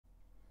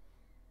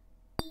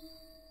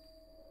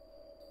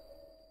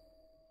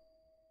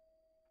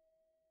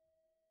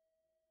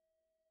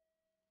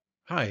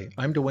Hi,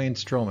 I'm Dwayne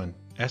Stroman,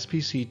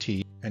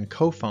 SPCT and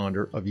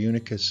co-founder of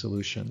Unicus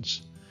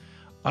Solutions.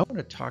 I want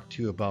to talk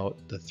to you about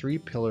the three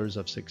pillars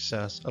of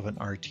success of an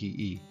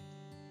RTE: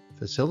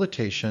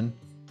 facilitation,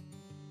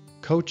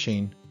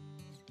 coaching,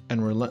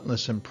 and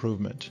relentless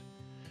improvement.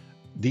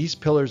 These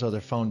pillars are the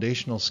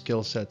foundational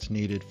skill sets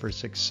needed for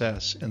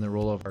success in the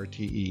role of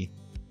RTE.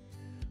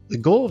 The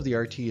goal of the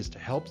RTE is to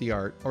help the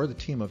art or the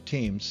team of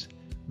teams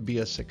be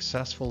as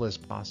successful as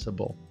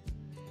possible.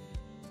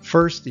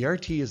 First, the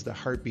RTE is the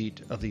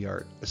heartbeat of the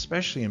art,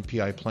 especially in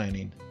PI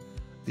planning.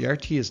 The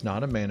RTE is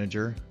not a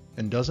manager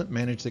and doesn't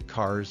manage the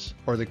cars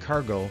or the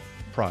cargo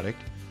product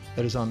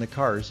that is on the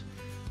cars,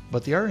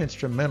 but they are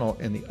instrumental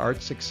in the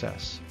art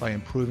success by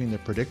improving the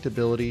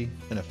predictability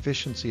and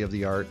efficiency of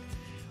the art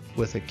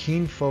with a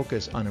keen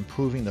focus on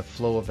improving the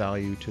flow of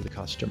value to the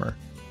customer.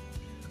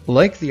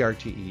 Like the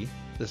RTE,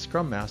 the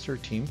Scrum Master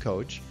Team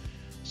Coach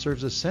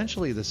serves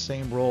essentially the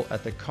same role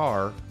at the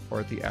car or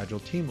at the Agile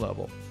team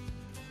level.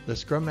 The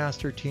Scrum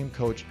Master Team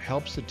Coach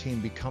helps the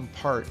team become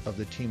part of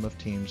the team of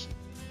teams.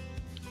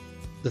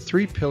 The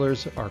three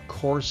pillars are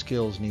core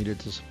skills needed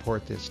to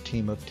support this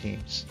team of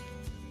teams: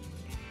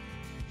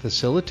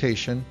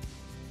 facilitation,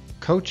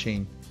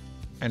 coaching,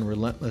 and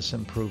relentless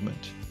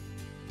improvement.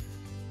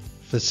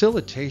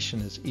 Facilitation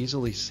is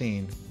easily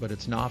seen, but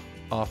it's not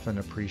often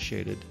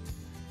appreciated.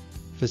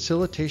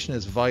 Facilitation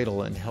is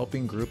vital in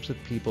helping groups of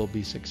people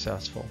be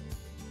successful.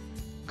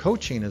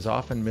 Coaching is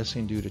often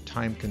missing due to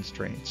time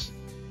constraints,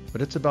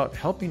 but it's about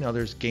helping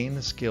others gain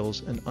the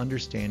skills and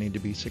understanding to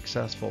be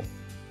successful.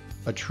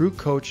 A true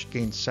coach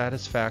gains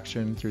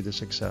satisfaction through the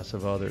success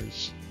of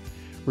others.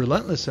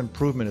 Relentless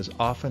improvement is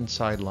often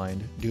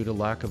sidelined due to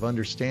lack of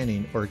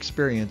understanding or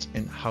experience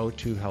in how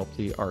to help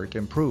the art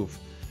improve.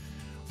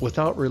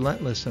 Without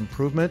relentless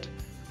improvement,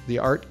 the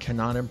art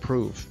cannot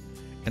improve,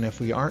 and if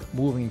we aren't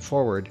moving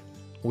forward,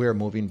 we're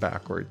moving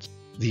backwards.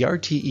 The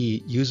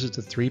RTE uses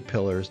the three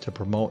pillars to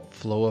promote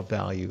flow of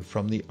value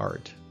from the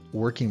art,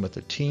 working with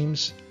the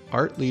teams,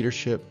 art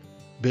leadership,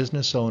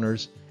 business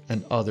owners,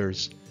 and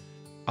others,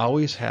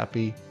 always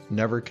happy,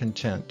 never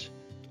content,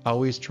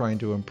 always trying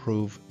to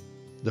improve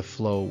the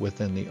flow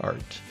within the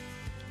art.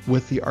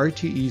 With the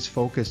RTE's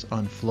focus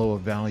on flow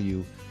of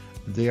value,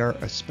 they are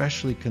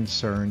especially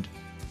concerned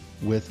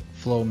with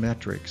flow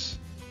metrics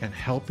and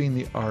helping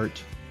the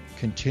art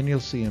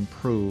continuously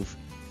improve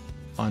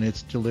on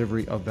its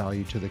delivery of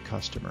value to the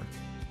customer.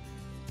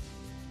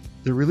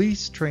 The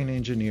release train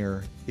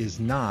engineer is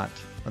not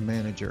a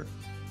manager.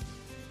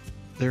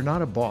 They're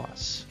not a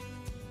boss,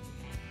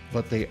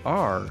 but they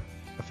are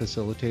a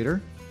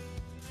facilitator,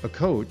 a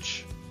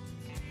coach,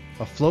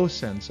 a flow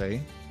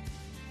sensei,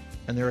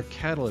 and they're a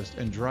catalyst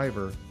and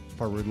driver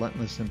for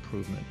relentless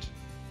improvement.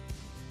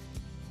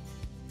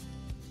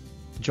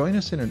 Join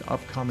us in an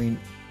upcoming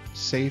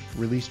SAFe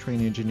Release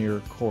Train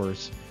Engineer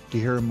course to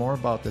hear more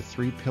about the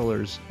three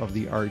pillars of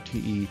the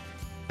RTE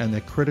and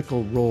the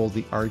critical role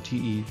the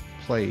RTE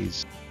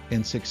plays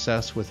in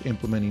success with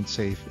implementing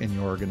SAFe in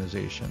your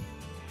organization.